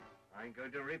I'm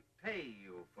going to repay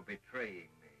you for betraying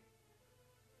me.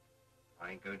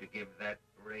 I'm going to give that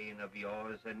brain of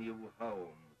yours a new home.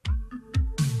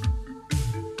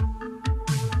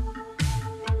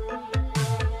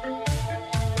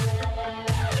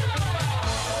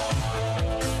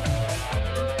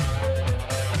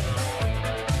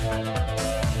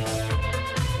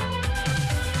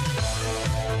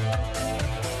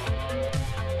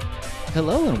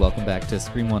 Hello and welcome back to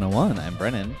Scream 101. I'm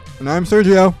Brennan. And I'm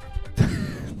Sergio.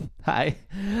 Hi.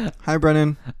 Hi,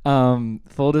 Brennan.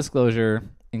 Full disclosure,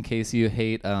 in case you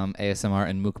hate ASMR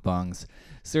and mukbangs,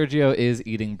 Sergio is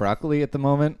eating broccoli at the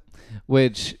moment,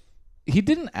 which he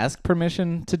didn't ask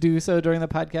permission to do so during the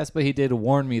podcast, but he did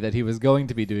warn me that he was going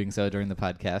to be doing so during the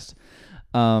podcast.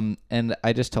 And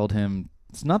I just told him,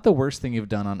 it's not the worst thing you've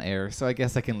done on air, so I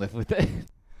guess I can live with it.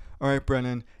 All right,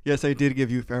 Brennan. Yes, I did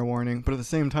give you fair warning, but at the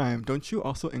same time, don't you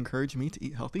also encourage me to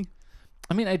eat healthy?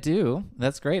 I mean, I do.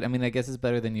 That's great. I mean, I guess it's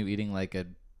better than you eating like a...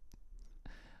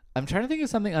 I'm trying to think of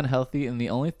something unhealthy, and the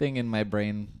only thing in my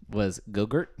brain was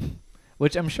Go-Gurt,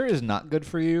 which I'm sure is not good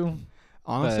for you.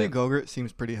 Honestly, Go-Gurt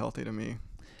seems pretty healthy to me.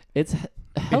 It's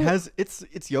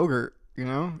it's yogurt, you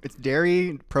know? It's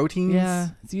dairy, proteins. Yeah,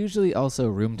 it's usually also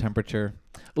room temperature.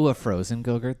 Ooh, a frozen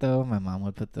Go-Gurt, though. My mom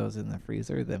would put those in the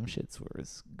freezer. Them shits were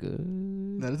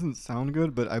good. That doesn't sound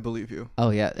good, but I believe you. Oh,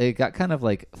 yeah. It got kind of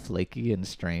like flaky and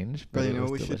strange. But you it know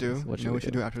was what we should do? delicious. What You know what we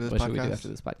should do after this What should we do podcast? after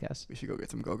this podcast? We should go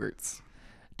get some Go-Gurts.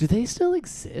 Do they still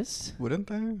exist? Wouldn't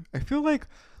they? I feel like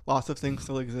lots of things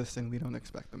still exist and we don't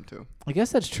expect them to. I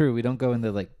guess that's true. We don't go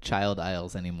into like child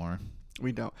aisles anymore.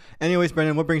 We don't. Anyways,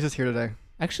 Brennan, what brings us here today?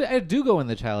 Actually, I do go in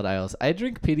the child aisles. I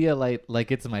drink Pedialyte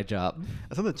like it's my job.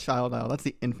 That's not the child aisle. That's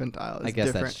the infant aisle. It's I guess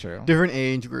different, that's true. Different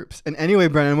age groups. And anyway,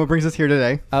 Brennan, what brings us here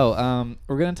today? Oh,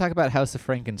 we're going to talk about House of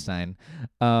Frankenstein.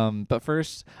 But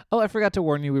first, I forgot to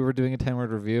warn you we were doing a 10-word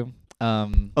review.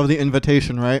 Of the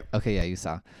Invitation, right? Okay, yeah, you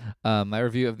saw. My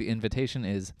review of The Invitation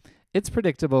is, it's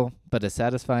predictable, but a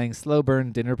satisfying slow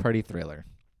burn dinner party thriller.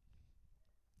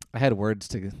 I had words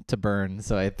to burn,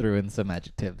 so I threw in some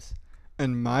adjectives.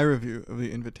 And my review of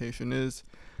The Invitation is,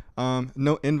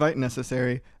 no invite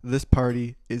necessary. This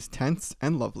party is tense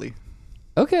and lovely.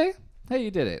 Okay. Hey, you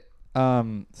did it.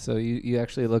 So you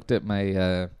actually looked at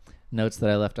my notes that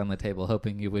I left on the table,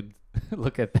 hoping you would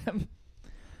look at them.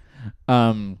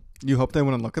 You hope they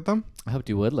want to look at them? I hoped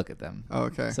you would look at them. Oh,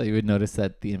 okay. So you would notice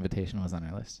that The Invitation was on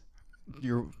our list.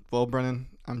 Well, Brennan,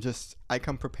 I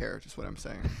come prepared, is what I'm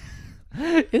saying.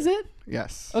 Is it?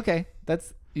 Yes. Okay.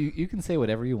 That's you can say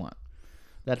whatever you want.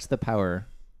 That's the power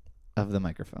of the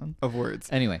microphone. Of words.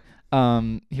 Anyway,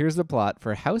 here's the plot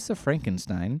for House of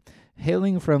Frankenstein,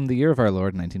 hailing from the year of our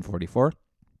Lord, 1944.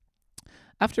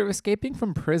 After escaping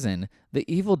from prison, the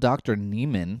evil Dr.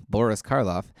 Neiman, Boris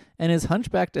Karloff, and his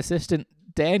hunchbacked assistant,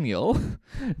 Daniel,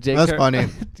 That's funny.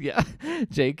 Yeah,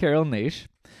 J. Carroll Naish,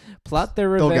 plot their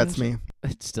revenge. Still gets me.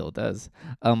 It still does.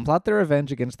 Plot their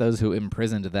revenge against those who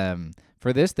imprisoned them.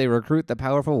 For this, they recruit the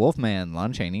powerful Wolfman,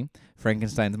 Lon Chaney,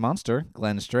 Frankenstein's monster,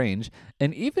 Glenn Strange,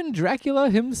 and even Dracula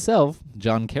himself,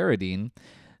 John Carradine.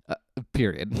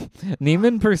 Period.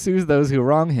 Neiman pursues those who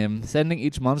wrong him, sending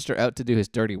each monster out to do his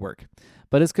dirty work.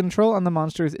 But his control on the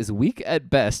monsters is weak at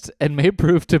best and may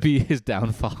prove to be his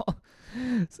downfall.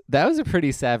 That was a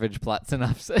pretty savage plot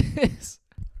synopsis.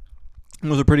 It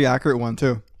was a pretty accurate one,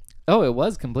 too. Oh, it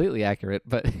was completely accurate,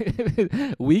 but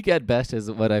weak at best is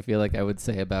what I feel like I would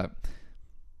say about...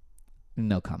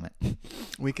 No comment.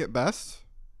 Weak at best?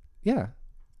 Yeah.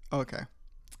 Okay.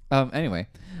 Anyway,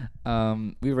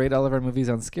 we rate all of our movies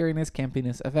on scariness,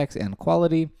 campiness, effects, and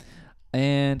quality.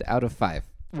 And out of 5.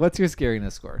 What's your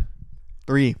scariness score?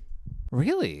 3.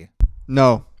 Really?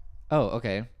 No. Oh,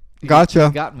 okay. Gotcha.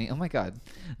 You got me. Oh, my God.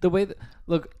 The way that...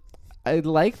 Look, I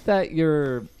like that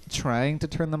you're trying to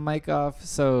turn the mic off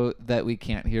so that we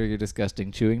can't hear your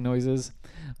disgusting chewing noises.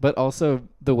 But also,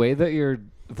 the way that your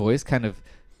voice kind of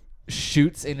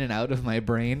shoots in and out of my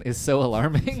brain is so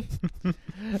alarming.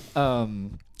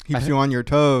 Keeps you on your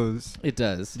toes. It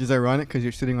does. Does ironic because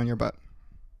you're sitting on your butt.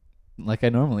 Like I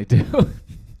normally do.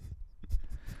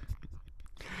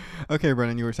 Okay,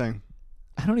 Brennan, you were saying.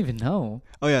 I don't even know.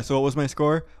 Oh, yeah. So what was my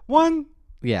score? 1.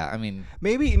 Yeah, I mean...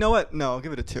 Maybe, you know what? No, I'll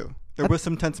give it a 2. There was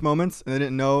some tense moments, and I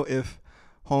didn't know if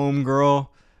homegirl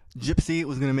Gypsy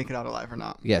was going to make it out alive or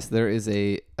not. Yes, there is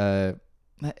a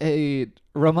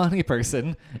Romani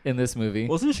person in this movie.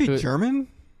 Wasn't she German?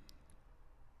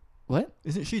 What?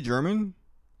 Isn't she German?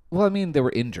 Well, I mean, they were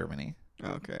in Germany.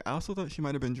 Okay. I also thought she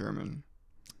might have been German.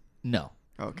 No.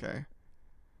 Okay.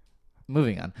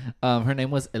 Moving on. Her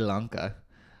name was Ilanka.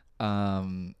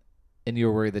 And you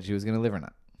were worried that she was going to live or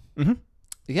not. Mm-hmm.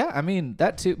 Yeah, I mean,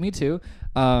 that too. Me too.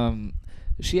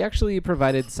 she actually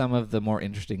provided some of the more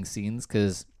interesting scenes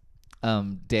because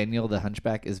Daniel the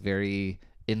Hunchback is very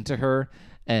into her,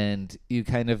 and you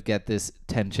kind of get this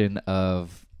tension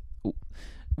of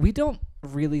we don't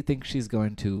really think she's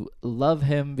going to love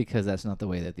him because that's not the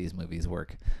way that these movies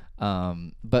work.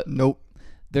 But Nope.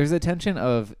 there's a tension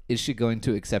of is she going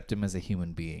to accept him as a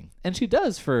human being, and she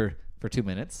does for 2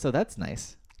 minutes, so that's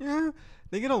nice. Yeah,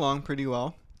 they get along pretty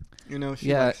well. You know, she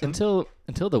Yeah, likes him.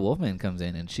 until the Wolfman comes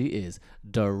in and she is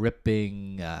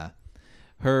dripping.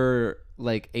 Her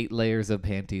like 8 layers of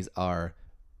panties are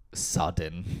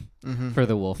sodden Mhm. for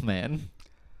the Wolfman.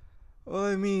 Well,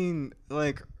 I mean,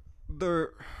 like,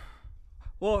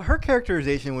 her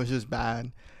characterization was just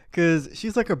bad because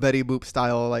she's like a Betty Boop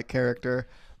style like character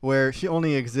where she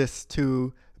only exists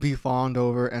to be fawned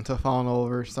over and to fawn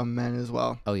over some men as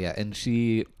well. Oh yeah, and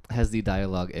she has the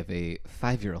dialogue of a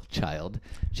 5-year-old child.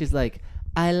 She's like,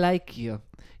 "I like you.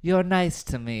 You're nice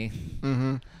to me."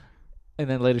 Mm-hmm. And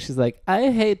then later she's like,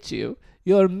 "I hate you.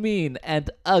 You're mean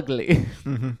and ugly."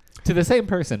 Mm-hmm. To the same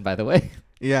person, by the way.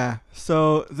 Yeah.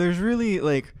 So there's really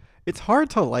like it's hard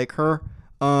to like her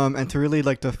and to really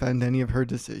like defend any of her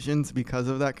decisions because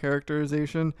of that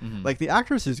characterization. Mhm. Like the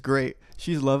actress is great.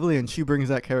 She's lovely and she brings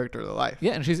that character to life.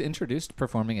 Yeah, and she's introduced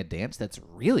performing a dance that's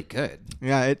really good.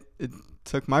 Yeah, it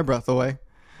took my breath away.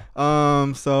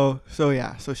 So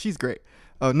yeah, so she's great.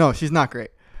 Oh no, she's not great.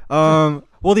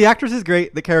 Well, the actress is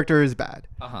great. The character is bad.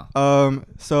 Uh-huh.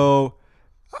 So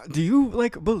do you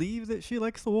like believe that she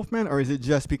likes the Wolfman, or is it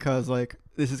just because like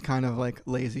this is kind of like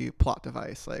lazy plot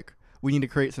device? Like we need to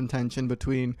create some tension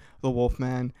between the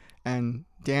Wolfman and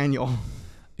Daniel.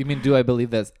 You mean, do I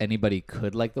believe that anybody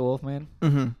could like the Wolfman?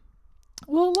 Mm-hmm.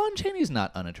 Well, Lon Chaney's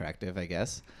not unattractive, I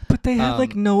guess. But they had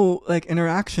like no like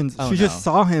interactions. Oh, She just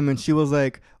saw him and she was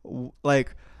like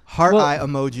heart Well, eye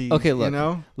emoji. okay, you look.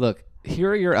 know. Look, here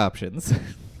are your options.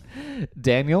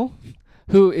 Daniel,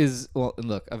 who is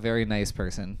a very nice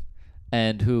person,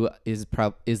 and who is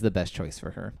the best choice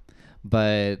for her.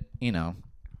 But you know,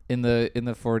 in the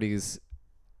 40s,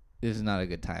 is not a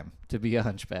good time to be a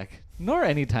hunchback, nor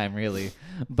any time really.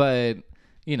 But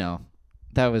you know,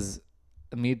 that was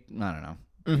me. I don't know.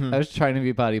 Mm-hmm. I was trying to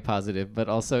be body positive, but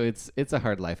also it's a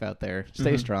hard life out there.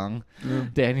 Stay Mhm. strong, Yeah.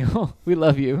 Daniel. We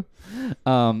love you.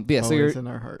 But yeah, so Always in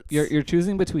our hearts. you're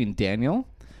choosing between Daniel,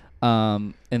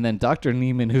 and then Dr.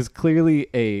 Neiman, who's clearly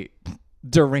a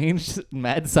deranged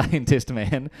mad scientist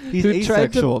man. He's who tried to-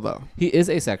 asexual though. He is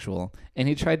asexual, and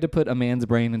he tried to put a man's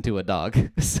brain into a dog.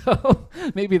 So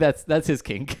maybe that's his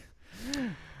kink.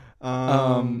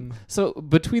 So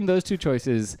between those two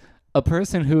choices, a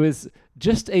person who is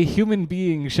just a human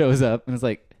being shows up and is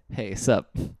like, "Hey,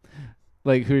 sup?"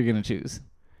 Like, who are you gonna choose?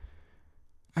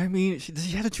 I mean, does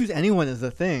she have to choose anyone is the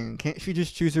thing. Can't she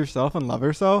just choose herself and love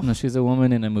herself? No, she's a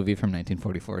woman in a movie from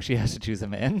 1944. She has to choose a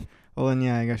man. Well, then,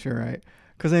 yeah, I guess you're right.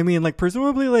 Because, I mean, like,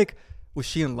 presumably, like, was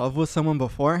she in love with someone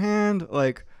beforehand?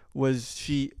 Like, was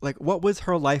she, like, what was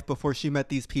her life before she met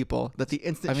these people? That the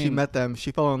instant she mean- met them,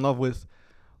 she fell in love with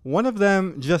one of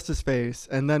them, just his face.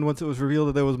 And then once it was revealed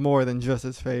that there was more than just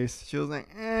his face, she was like,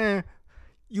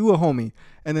 you a homie.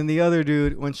 And then the other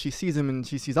dude, when she sees him and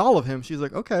she sees all of him, she's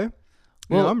like, okay,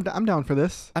 well, I'm down for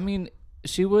this. I mean,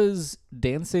 she was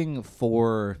dancing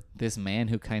for this man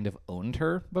who kind of owned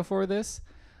her before this.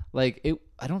 Like,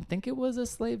 I don't think it was a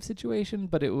slave situation,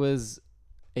 but it was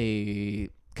a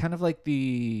kind of like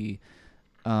the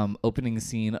opening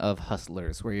scene of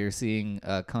Hustlers, where you're seeing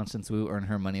Constance Wu earn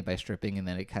her money by stripping, and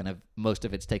then it kind of most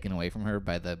of it's taken away from her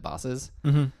by the bosses.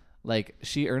 Mm-hmm. Like,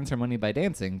 she earns her money by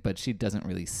dancing, but she doesn't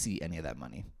really see any of that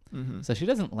money. Mm-hmm. So she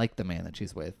doesn't like the man that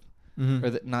she's with,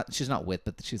 Mm-hmm. or she's not with,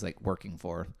 but that she's like working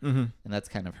for, Mm-hmm. and that's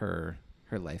kind of her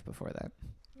life before that.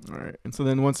 All right. And so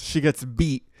then once she gets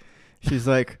beat, she's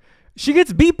like, she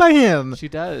gets beat by him. She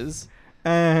does.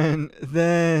 And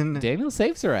then Daniel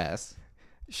saves her ass.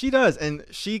 she does. And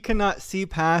she cannot see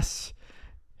past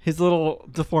his little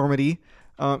deformity.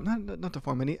 Not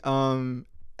deformity.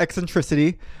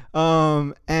 Eccentricity.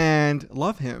 And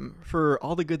love him for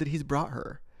all the good that he's brought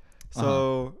her.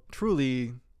 So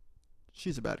truly,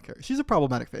 she's a bad character. She's a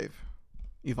problematic fave.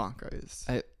 Ivanka is.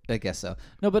 I guess so.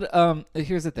 No, but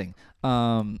here's the thing.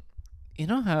 You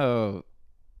know how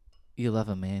you love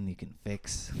a man you can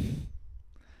fix?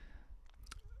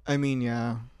 I mean,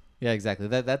 yeah. Yeah, exactly.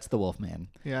 That's the Wolfman.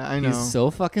 Yeah, I know. He's so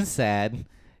fucking sad.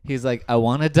 He's like, I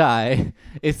want to die.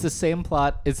 It's the same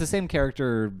plot. It's the same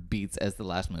character beats as the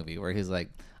last movie, where he's like,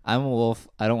 I'm a wolf.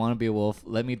 I don't want to be a wolf.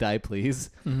 Let me die, please.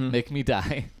 Mhm. Make me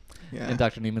die. Yeah. And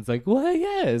Dr. Neiman's like, why,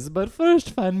 yes, but first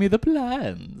find me the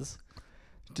plans.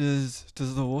 Does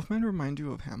the Wolfman remind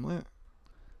you of Hamlet?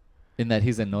 In that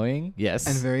he's annoying? Yes.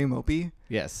 and very mopey.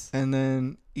 yes. And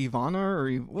then Ivana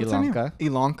or what's her name? Ilanka.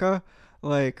 Ilanka.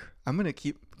 Like, I'm gonna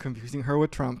keep confusing her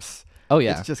with Trump's. Oh,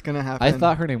 yeah. It's just gonna happen. I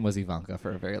thought her name was Ivanka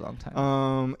for a very long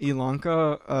time.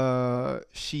 Ilanka,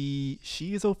 she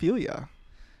is Ophelia.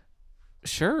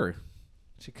 Sure.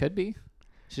 She could be.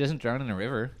 She doesn't drown in a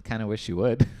river. Kind of wish she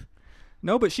would.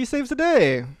 No, but she saves the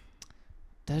day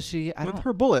Does she? I with don't.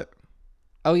 her bullet.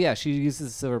 Oh, yeah. She uses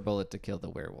a silver bullet to kill the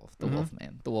werewolf, the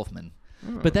wolfman.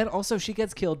 But then also she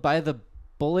gets killed by the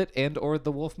bullet and or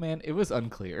the wolfman. It was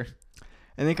unclear.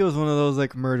 I think it was one of those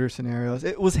like murder scenarios.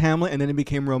 It was Hamlet, and then it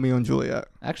became Romeo and Juliet.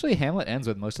 Actually, Hamlet ends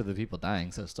with most of the people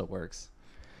dying, so it still works.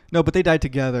 No, but they died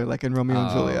together, like in Romeo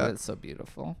and Juliet. It's so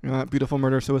beautiful. You know that beautiful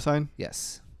murder-suicide?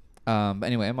 Yes. But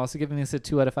anyway, I'm also giving this a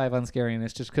 2 out of 5 on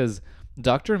scariness just because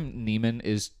Dr. Neiman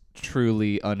is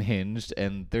truly unhinged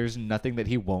and there's nothing that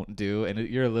he won't do. And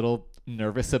you're a little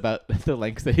nervous about the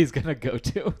lengths that he's going to go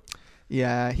to.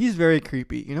 Yeah, he's very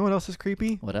creepy. You know what else is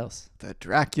creepy? What else? The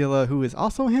Dracula, who is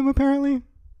also him, apparently.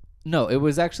 No, it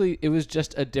was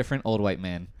just a different old white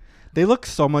man. They look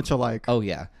so much alike. Oh,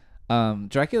 yeah.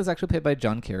 Dracula is actually played by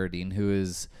John Carradine, who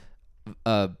is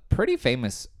a pretty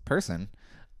famous person.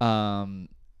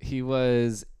 He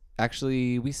was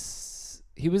actually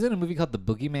he was in a movie called The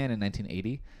Boogeyman in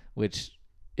 1980, which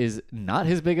is not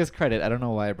his biggest credit. I don't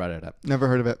know why I brought it up. Never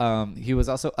heard of it. He was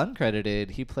also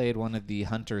uncredited. He played one of the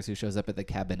hunters who shows up at the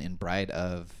cabin in Bride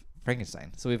of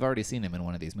Frankenstein. So we've already seen him in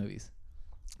one of these movies.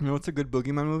 You know what's a good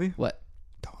boogeyman movie? What?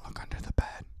 Don't Look Under the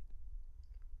Bed.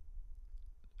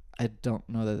 I don't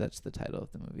know that that's the title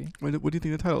of the movie. What do you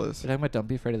think the title is? You're talking about Don't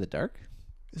Be Afraid of the Dark?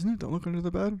 Isn't it Don't Look Under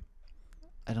the Bed?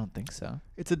 I don't think so.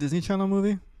 It's a Disney Channel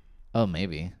movie. Oh,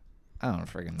 maybe. I don't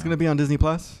friggin' know. It's going to be on Disney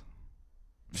Plus.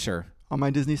 Sure. On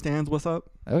my Disney stands, what's up?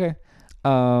 Okay.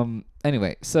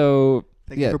 Anyway, so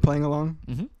Thank you for playing along.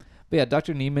 But yeah,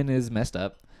 Dr. Neiman is messed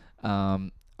up.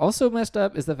 Also messed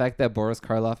up is the fact that Boris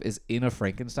Karloff is in a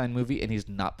Frankenstein movie and he's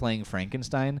not playing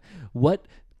Frankenstein. What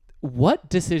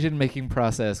decision-making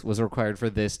process was required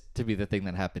for this to be the thing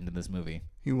that happened in this movie?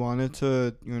 He wanted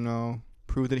to,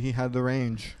 prove that he had the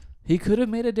range. He could have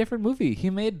made a different movie. He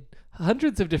made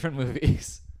hundreds of different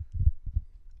movies.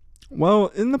 Well,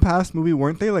 in the past movie,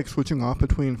 weren't they like switching off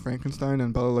between Frankenstein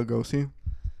and Bela Lugosi?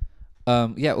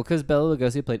 Yeah, well, because Bela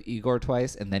Lugosi played Igor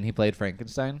twice and then he played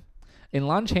Frankenstein. And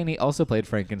Lon Chaney also played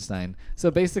Frankenstein. So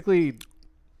basically,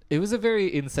 it was a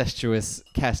very incestuous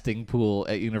casting pool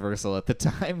at Universal at the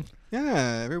time.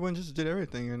 Yeah, everyone just did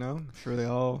everything, I'm sure they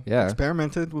all Yeah.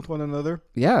 experimented with one another.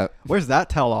 Yeah. Where's that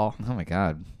tell-all? Oh my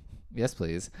God. Yes,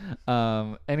 please.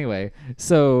 Anyway,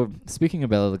 so speaking of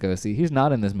Bela Lugosi, he's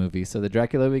not in this movie. So the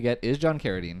Dracula we get is John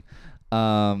Carradine.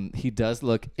 He does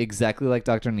look exactly like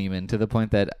Dr. Neiman to the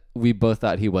point that we both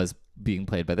thought he was being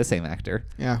played by the same actor.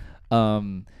 Yeah.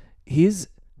 He's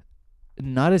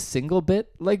not a single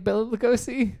bit like Bela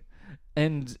Lugosi,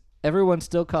 and everyone's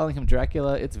still calling him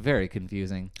Dracula. It's very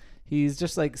confusing. He's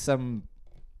just like some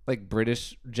like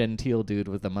British genteel dude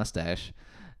with a mustache.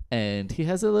 And he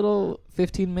has a little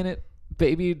 15-minute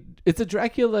baby. It's a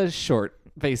Dracula short,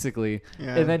 basically.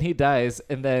 Yeah. And then he dies.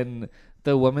 And then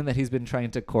the woman that he's been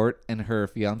trying to court and her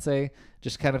fiance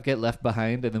just kind of get left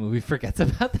behind, and the movie forgets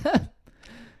about them.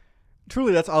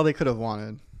 Truly, that's all they could have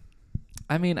wanted.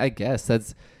 I mean, I guess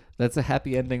that's a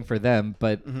happy ending for them.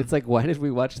 But it's like, why did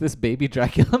we watch this baby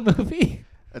Dracula movie?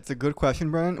 That's a good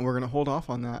question, Brennan. And we're going to hold off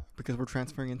on that because we're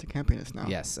transferring into campiness now.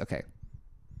 Yes. Okay.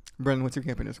 Brennan, what's your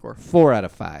campiness score? 4 out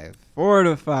of 5. 4 out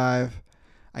of 5.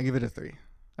 I give it a 3.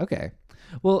 Okay.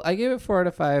 Well, I gave it 4 out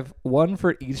of 5. 1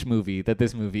 for each movie that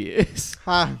this movie is.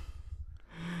 Ha!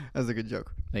 That's a good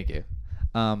joke. Thank you.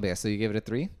 But yeah, so you gave it a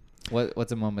 3.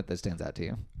 What's a moment that stands out to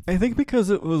you? I think because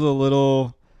it was a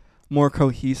little more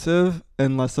cohesive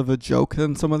and less of a joke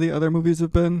than some of the other movies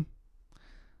have been.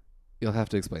 You'll have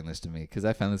to explain this to me because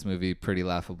I found this movie pretty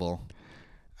laughable.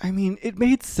 I mean, it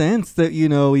made sense that,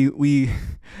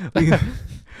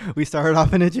 we started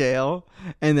off in a jail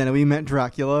and then we met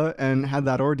Dracula and had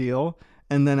that ordeal.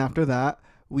 And then after that,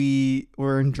 we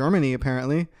were in Germany,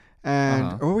 apparently.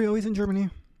 And were we always in Germany?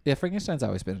 Yeah, Frankenstein's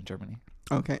always been in Germany.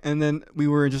 Okay. And then we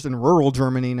were just in rural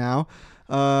Germany now.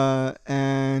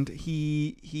 And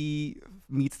he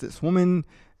meets this woman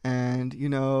and,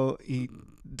 he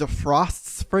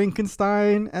defrosts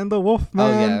Frankenstein and the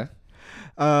Wolfman.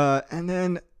 Oh, yeah. And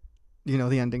then,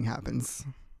 the ending happens.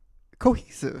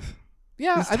 Cohesive.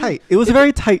 Yeah. It's tight. It was a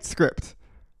very tight script.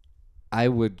 I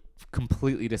would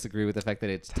completely disagree with the fact that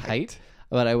it's tight,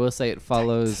 but I will say it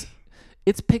follows.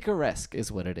 It's picaresque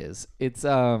is what it is. It's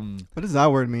What does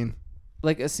that word mean?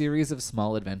 like a series of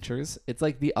small adventures. It's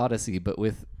like the Odyssey, but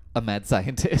with a mad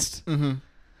scientist.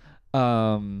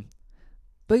 Mm-hmm.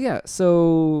 But yeah,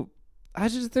 so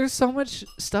there's so much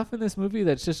stuff in this movie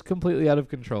that's just completely out of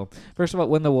control. First of all,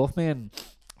 when the Wolfman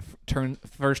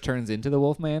first turns into the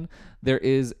Wolfman, there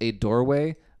is a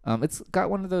doorway. It's got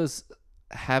one of those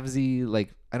halvesy,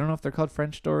 like, I don't know if they're called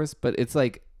French doors, but it's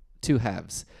like two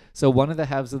halves. So one of the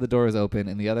halves of the door is open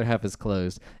and the other half is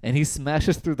closed, and he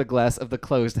smashes through the glass of the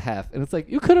closed half. And it's like,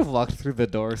 you could have walked through the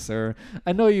door, sir.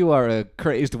 I know you are a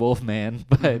crazed wolf man,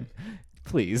 but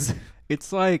please.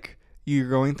 It's like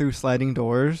you're going through sliding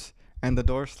doors and the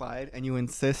doors slide and you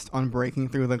insist on breaking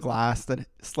through the glass that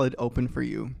slid open for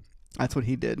you. That's what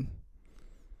he did.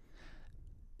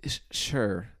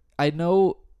 Sure. I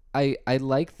know I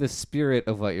like the spirit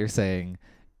of what you're saying,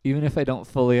 even if I don't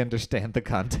fully understand the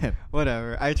content.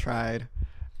 Whatever. I tried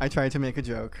to make a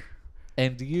joke.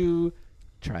 And you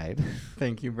tried.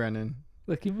 Thank you, Brennan.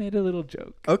 Look, you made a little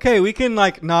joke. Okay, we can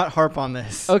not harp on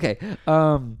this. Okay.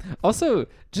 Also,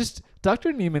 just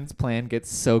Dr. Neiman's plan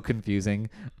gets so confusing.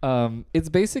 It's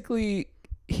basically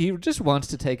he just wants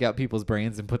to take out people's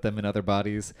brains and put them in other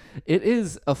bodies. It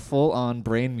is a full-on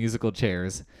brain musical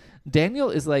chairs. Daniel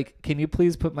is like, can you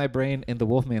please put my brain in the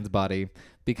Wolfman's body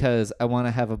because I want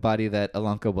to have a body that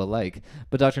Alanka will like.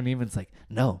 But Dr. Neiman's like,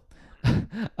 no.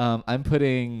 I'm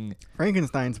putting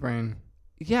Frankenstein's brain.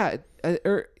 Yeah,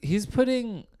 he's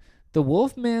putting the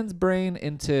Wolfman's brain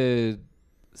into.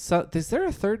 So, is there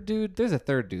a third dude? There's a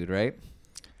third dude, right?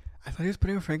 I thought he was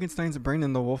putting Frankenstein's brain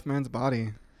in the Wolfman's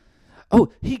body.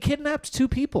 Oh, he kidnapped two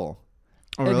people.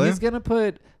 Oh, and really? he's going to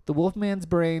put the Wolfman's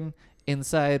brain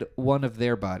inside one of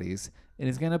their bodies. And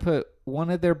he's going to put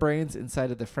one of their brains inside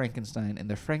of the Frankenstein and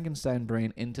the Frankenstein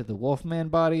brain into the Wolfman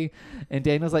body. And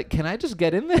Daniel's like, can I just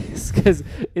get in this? Because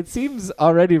it seems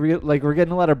already like we're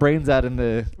getting a lot of brains out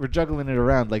we're juggling it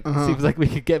around. Like, it seems like we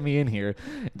could get me in here.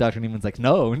 Dr. Neiman's like,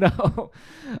 no.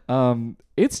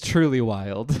 It's truly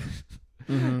wild.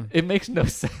 Mm-hmm. It makes no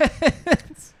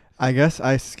sense. I guess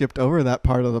I skipped over that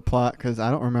part of the plot because I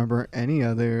don't remember any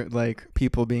other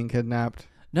people being kidnapped.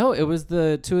 No, it was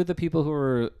the two of the people who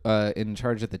were in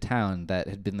charge of the town that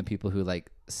had been the people who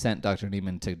sent Dr.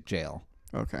 Neiman to jail.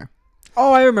 Okay.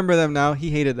 Oh, I remember them now. He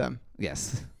hated them.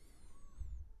 Yes.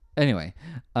 Anyway,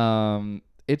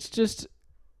 it's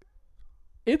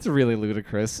really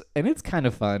ludicrous and it's kind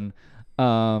of fun.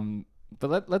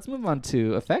 But let's move on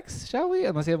to effects, shall we?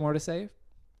 Unless you have more to say.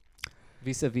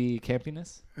 Vis-a-vis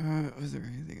campiness? Was there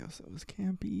anything else that was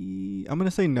campy? I'm going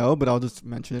to say no, but I'll just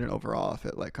mention it overall if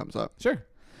it comes up. Sure.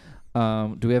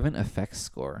 Do we have an effects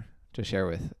score to share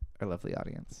with our lovely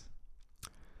audience?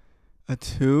 A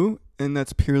 2, and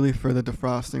that's purely for the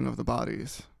defrosting of the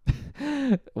bodies.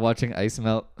 Watching ice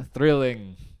melt.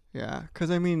 Thrilling. Yeah, because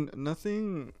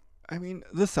the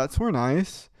sets were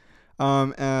nice.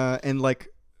 And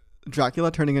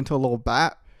Dracula turning into a little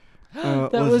bat.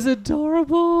 That was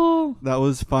adorable. That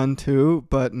was fun too,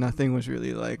 but nothing was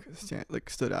really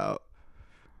stood out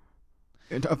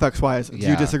effects wise. Yeah. Do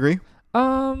you disagree?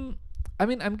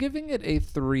 I'm giving it a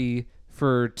 3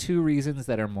 for 2 reasons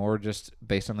that are more just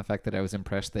based on the fact that I was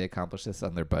impressed they accomplished this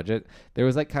on their budget. There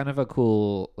was kind of a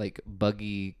cool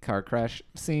buggy car crash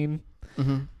scene,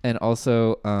 and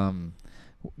also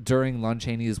during Lon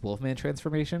Chaney's Wolfman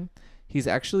transformation. He's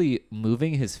actually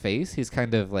moving his face. He's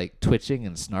kind of twitching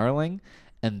and snarling,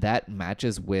 and that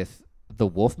matches with the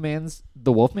Wolfman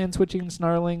twitching and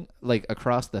snarling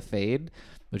across the fade,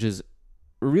 which is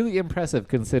really impressive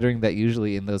considering that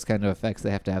usually in those kind of effects they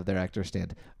have to have their actor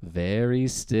stand very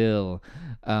still,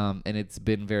 and it's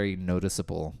been very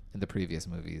noticeable in the previous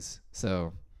movies.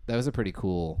 So that was a pretty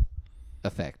cool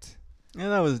effect. Yeah,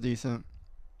 that was decent.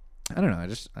 I don't know. I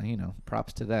just,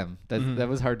 props to them. That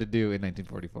was hard to do in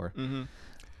 1944. Mm-hmm.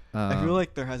 I feel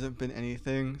like there hasn't been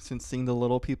anything since seeing the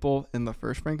little people in the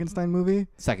first Frankenstein movie.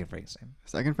 Second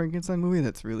Frankenstein movie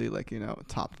that's really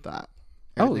topped that.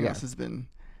 Everything else has been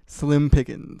slim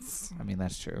pickings. I mean,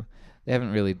 that's true. They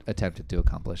haven't really attempted to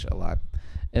accomplish a lot.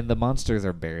 And the monsters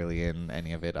are barely in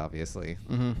any of it, obviously.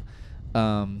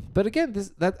 Mm-hmm. But again,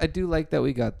 I do like that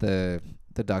we got the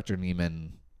Dr.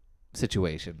 Neiman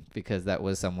situation, because that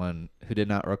was someone who did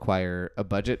not require a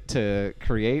budget to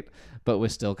create, but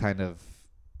was still kind of,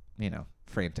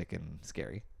 frantic and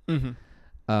scary. Mm-hmm.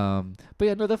 But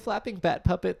yeah, no, the flapping bat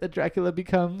puppet that Dracula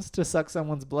becomes to suck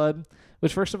someone's blood,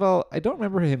 which first of all, I don't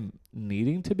remember him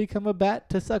needing to become a bat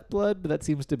to suck blood, but that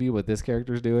seems to be what this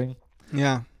character's doing.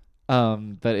 Yeah.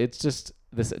 But it's just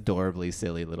this adorably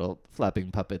silly little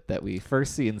flapping puppet that we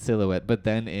first see in silhouette, but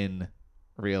then in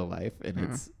real life,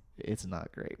 and it's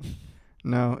not great.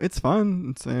 No, it's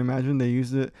fun. So I imagine they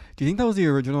used it. Do you think that was the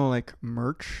original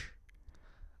merch?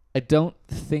 I don't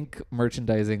think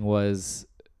merchandising was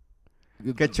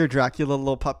Get your Dracula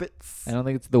little puppets. I don't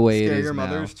think it's the way it Scare is your now.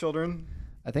 mother's children.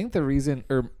 I think the reason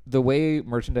or the way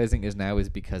merchandising is now is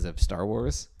because of Star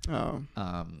Wars. Oh.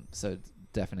 So it's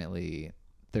definitely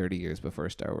 30 years before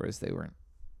Star Wars, they weren't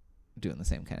doing the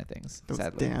same kind of things. Those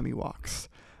sadly. damn Ewoks.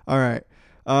 All right.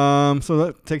 So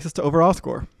that takes us to overall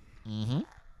score. Mm-hmm.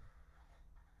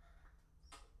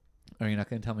 Are you not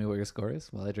going to tell me what your score is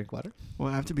while I drink water? Well,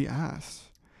 I have to be asked.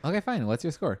 Okay, fine. What's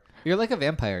your score? You're like a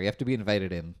vampire. You have to be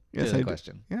invited in. Yes, to the I do.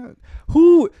 question. Yeah.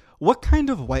 What kind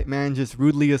of white man just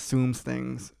rudely assumes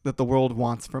things that the world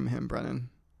wants from him, Brennan?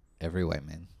 Every white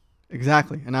man.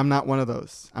 Exactly. And I'm not one of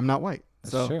those. I'm not white.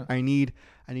 That's so true. I need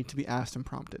to be asked and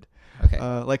prompted. Okay.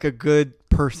 Like a good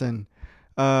person.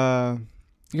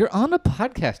 You're on a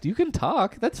podcast. You can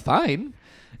talk. That's fine.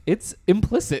 It's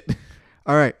implicit.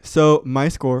 All right. So my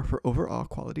score for overall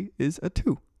quality is a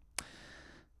 2.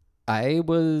 I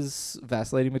was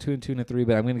vacillating between 2 and a 3,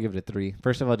 but I'm going to give it a 3.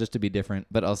 First of all, just to be different,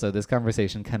 but also this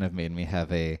conversation kind of made me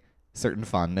have a certain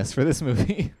fondness for this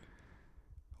movie.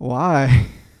 Why?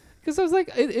 Because I was like,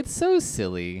 it's so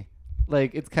silly.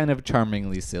 Like, it's kind of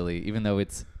charmingly silly, even though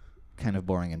it's kind of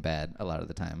boring and bad a lot of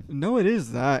the time. No, it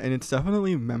is that. And it's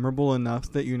definitely memorable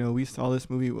enough that, we saw this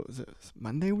movie, what was it,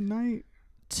 Monday night?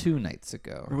 2 nights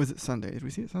ago. Or was it Sunday? Did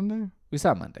we see it Sunday? We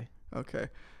saw it Monday. Okay.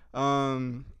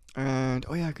 And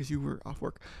oh yeah, because you were off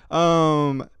work.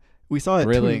 We saw it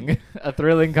Thrilling. A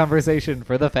thrilling conversation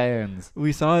for the fans.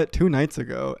 We saw it 2 nights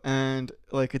ago, and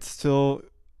like it's still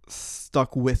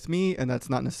stuck with me, and that's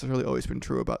not necessarily always been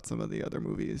true about some of the other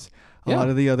movies. A lot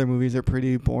of the other movies are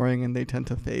pretty boring, and they tend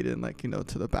to fade in,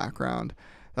 to the background.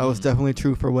 That was definitely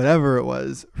true for whatever it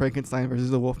was, Frankenstein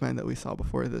versus the Wolfman that we saw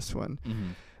before this one.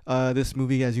 Mm-hmm. This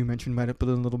movie, as you mentioned, might have been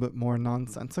a little bit more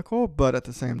nonsensical, but at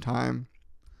the same time,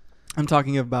 I'm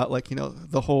talking about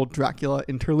the whole Dracula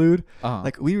interlude. Uh-huh.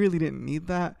 We really didn't need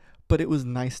that, but it was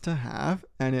nice to have,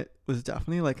 and it was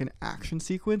definitely an action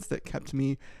sequence that kept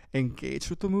me engaged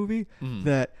with the movie.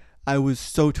 That I was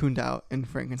so tuned out in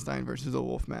Frankenstein versus the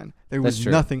Wolfman. There was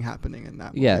nothing happening in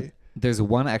that movie. Yeah, there's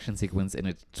one action sequence and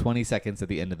it's 20 seconds at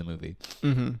the end of the movie.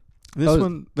 Mm-hmm. This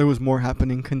one, there was more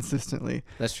happening consistently.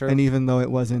 That's true. And even though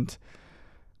it wasn't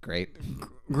great,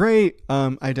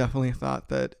 I definitely thought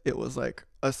that it was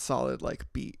a solid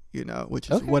beat,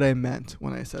 which is what I meant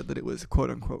when I said that it was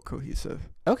quote unquote cohesive.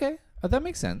 Okay. That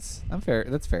makes sense.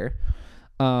 That's fair.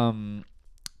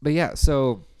 But yeah,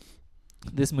 so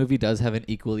this movie does have an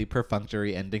equally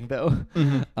perfunctory ending though.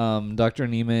 Mm-hmm. Dr.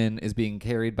 Neiman is being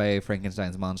carried by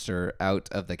Frankenstein's monster out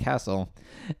of the castle,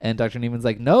 and Dr. Neiman's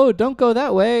like, "No, don't go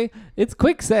that way. It's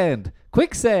quicksand.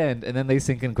 Quicksand." And then they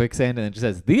sink in quicksand and it just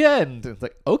says, "The end." It's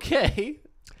like, okay.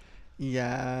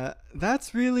 Yeah,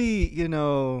 that's really,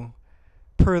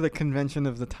 per the convention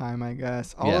of the time, I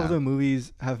guess. All of the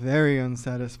movies have very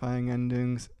unsatisfying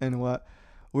endings and what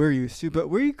we're used to. But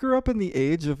we grew up in the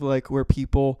age of where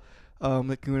people,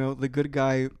 the good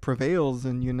guy prevails,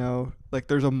 and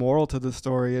there's a moral to the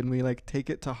story, and we take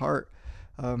it to heart.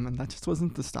 And that just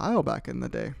wasn't the style back in the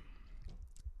day.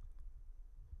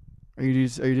 Are you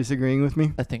disagreeing with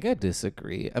me? I think I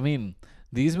disagree. I mean,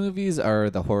 these movies are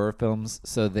the horror films,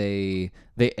 so they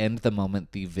end the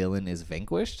moment the villain is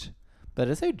vanquished. But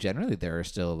I'd say generally there are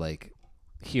still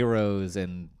heroes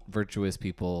and virtuous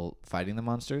people fighting the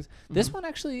monsters. Mm-hmm. This one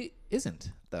actually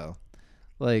isn't, though.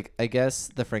 I guess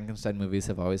the Frankenstein movies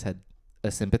have always had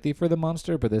a sympathy for the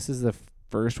monster, but this is the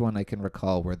first one I can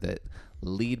recall where the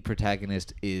lead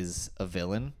protagonist is a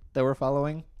villain that we're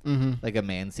following, like a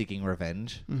man seeking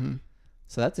revenge. Mm-hmm.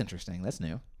 So that's interesting. That's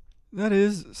new. That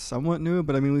is somewhat new,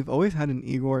 but I mean, we've always had an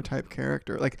Igor type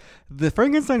character. The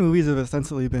Frankenstein movies have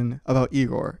essentially been about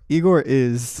Igor. Igor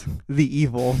is the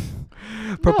evil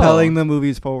propelling the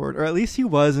movies forward, or at least he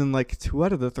was in 2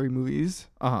 out of the 3 movies.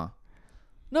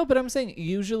 No, but I'm saying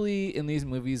usually in these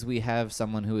movies we have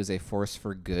someone who is a force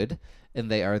for good, and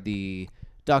they are the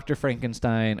Dr.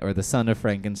 Frankenstein or the son of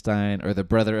Frankenstein or the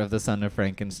brother of the son of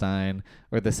Frankenstein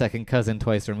or the second cousin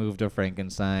twice removed of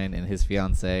Frankenstein and his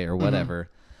fiancée or whatever.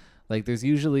 There's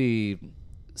usually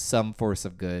some force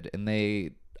of good, and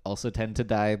they also tend to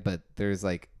die, but there's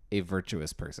a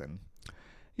virtuous person.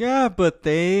 Yeah, but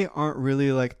they aren't really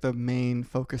the main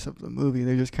focus of the movie.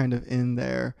 They're just kind of in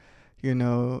there,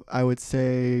 I would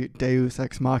say Deus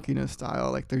Ex Machina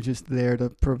style. They're just there to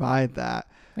provide that.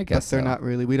 I guess but they're not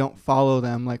really. We don't follow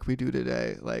them like we do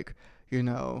today.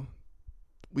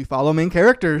 We follow main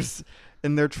characters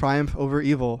in their triumph over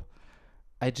evil.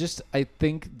 I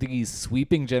think the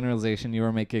sweeping generalization you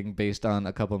were making based on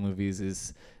a couple movies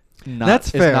is not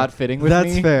fitting with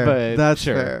me. That's fair. But that's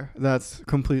sure. fair. That's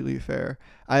completely fair.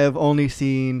 I have only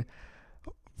seen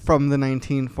from the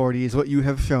 1940s, what you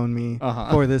have shown me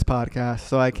Uh-huh. for this podcast,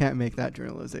 so I can't make that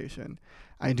generalization.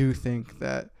 I do think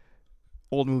that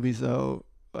old movies, though,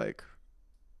 like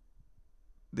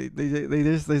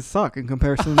they suck in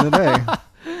comparison to today.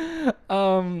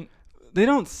 They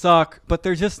don't suck, but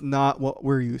they're just not what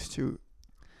we're used to.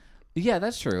 Yeah,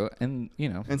 that's true. And,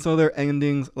 And so their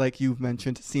endings, like you've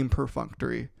mentioned, seem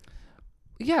perfunctory.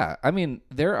 yeah, I mean,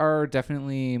 there are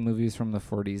definitely movies from the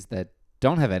 40s that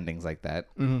don't have endings like that.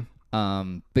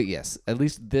 Mm-hmm. But yes, at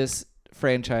least this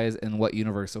franchise and what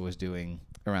Universal was doing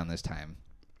around this time,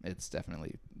 it's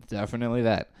definitely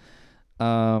that.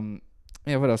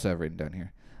 Yeah, what else have I written down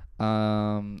here?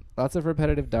 Lots of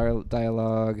repetitive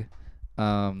dialogue.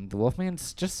 The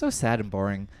Wolfman's just so sad and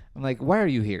boring. I'm like, why are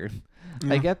you here?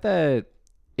 Yeah. I get that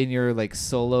in your like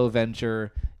solo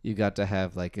venture, you got to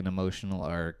have like an emotional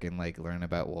arc and like learn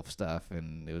about wolf stuff,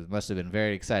 and must have been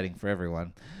very exciting for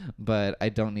everyone. But I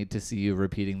don't need to see you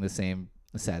repeating the same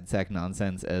sad sack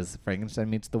nonsense as Frankenstein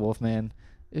meets the Wolfman.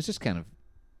 It's just kind of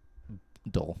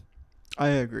dull. I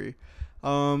agree.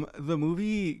 The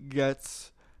movie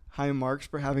gets high marks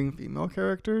for having female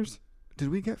characters. Did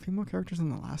we get female characters in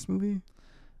the last movie?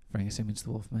 Frankenstein meets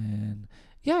the Wolfman.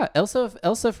 Yeah,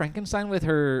 Elsa Frankenstein with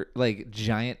her like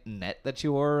giant net that she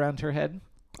wore around her head.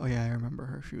 Oh yeah, I remember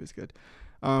her. She was good.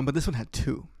 But this one had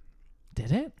two.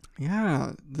 Did it?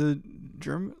 Yeah, the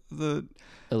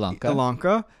Ilanka.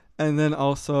 Ilanka, and then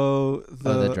also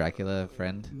The Dracula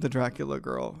friend. the Dracula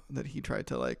girl that he tried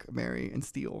to like marry and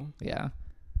steal. Yeah.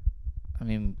 I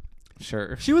mean,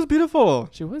 sure. She was beautiful.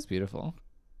 She was beautiful.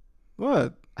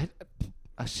 What?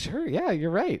 Sure, yeah, you're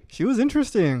right. She was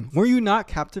interesting. Were you not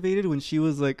captivated when she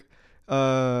was like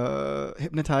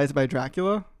hypnotized by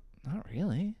Dracula? Not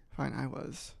really. Fine, I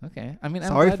was. Okay. I mean, I'm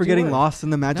Sorry glad for you getting were. lost in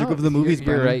the magic No, of the movies,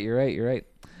 You're Brandon. right.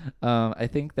 I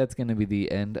think that's going to be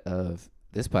the end of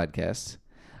this podcast.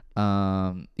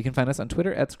 You can find us on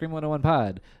Twitter at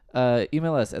Scream101pod.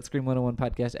 Email us at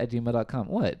scream101podcast@gmail.com.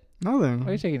 What? Nothing. Why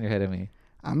are you shaking your head at me?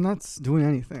 I'm not doing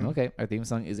anything. Okay. Our theme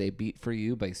song is A Beat for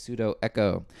You by Pseudo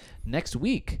Echo. Next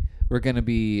week, we're going to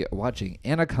be watching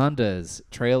Anaconda's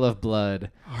Trail of Blood.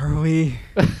 Are we?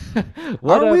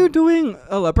 What Are we doing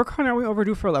a Leprechaun? Are we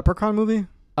overdue for a Leprechaun movie?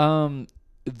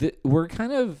 we were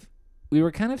kind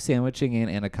of sandwiching in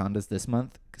Anacondas this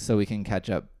month so we can catch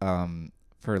up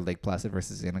for Lake Placid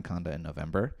versus Anaconda in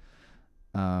November.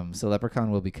 So Leprechaun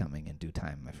will be coming in due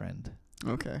time, my friend.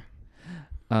 Okay.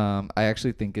 I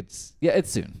actually think it's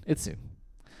soon.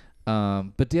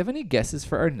 But do you have any guesses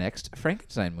for our next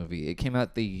Frankenstein movie? It came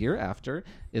out the year after.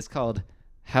 It's called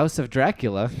House of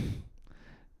Dracula.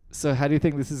 So how do you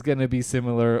think this is going to be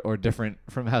similar or different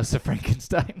from House of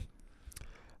Frankenstein?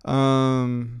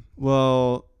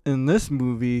 Well, in this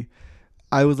movie,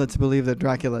 I was led to believe that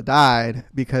Dracula died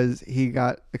because he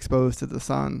got exposed to the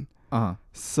sun. Uh-huh.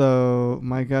 So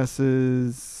my guess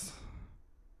is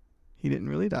he didn't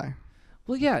really die.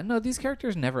 Well, yeah, no, these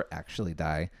characters never actually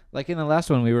die. Like in the last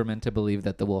one, we were meant to believe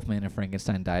that the Wolfman and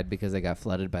Frankenstein died because they got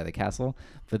flooded by the castle.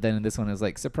 But then in this one, it was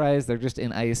like, surprise, they're just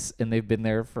in ice and they've been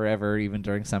there forever, even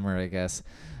during summer, I guess.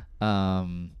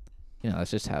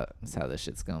 That's just how this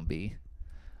shit's gonna be.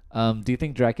 Do you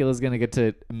think Dracula's gonna get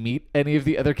to meet any of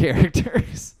the other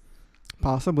characters?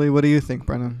 Possibly. What do you think,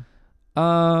 Brennan?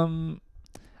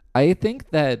 I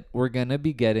think that we're gonna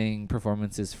be getting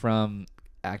performances from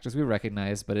actors we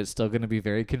recognize, but it's still going to be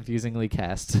very confusingly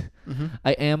cast. Mm-hmm.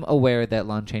 I am aware that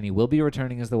Lon Chaney will be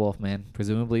returning as the Wolfman,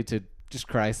 presumably to just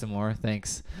cry some more.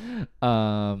 Thanks.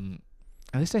 At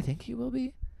least I think he will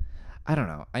be. I don't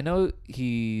know. I know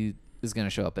he is going to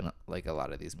show up in like a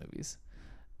lot of these movies.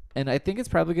 And I think it's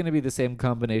probably going to be the same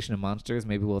combination of monsters.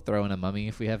 Maybe we'll throw in a mummy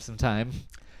if we have some time.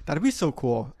 That'd be so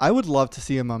cool. I would love to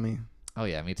see a mummy. Oh,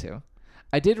 yeah, me too.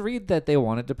 I did read that they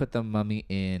wanted to put the mummy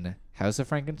in House of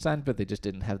Frankenstein, but they just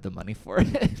didn't have the money for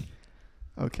it.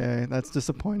 Okay, that's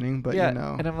disappointing, but yeah, you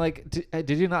know. And I'm like, did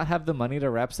you not have the money to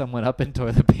wrap someone up in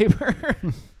toilet paper?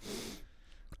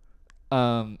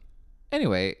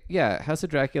 Anyway, yeah, House of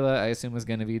Dracula, I assume, is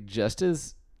going to be just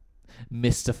as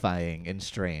mystifying and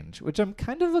strange, which I'm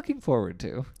kind of looking forward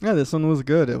to. Yeah, this one was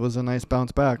good. It was a nice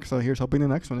bounce back. So here's hoping the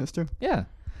next one is too. Yeah.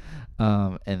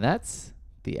 And that's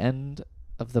the end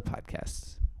of the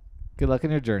podcast. Good luck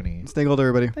on your journey. Stay gold,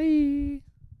 everybody. Bye.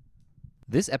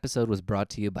 This episode was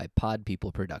brought to you by Pod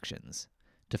People Productions.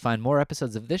 To find more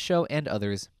episodes of this show and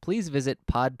others, please visit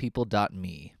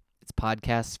podpeople.me. It's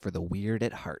podcasts for the weird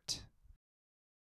at heart.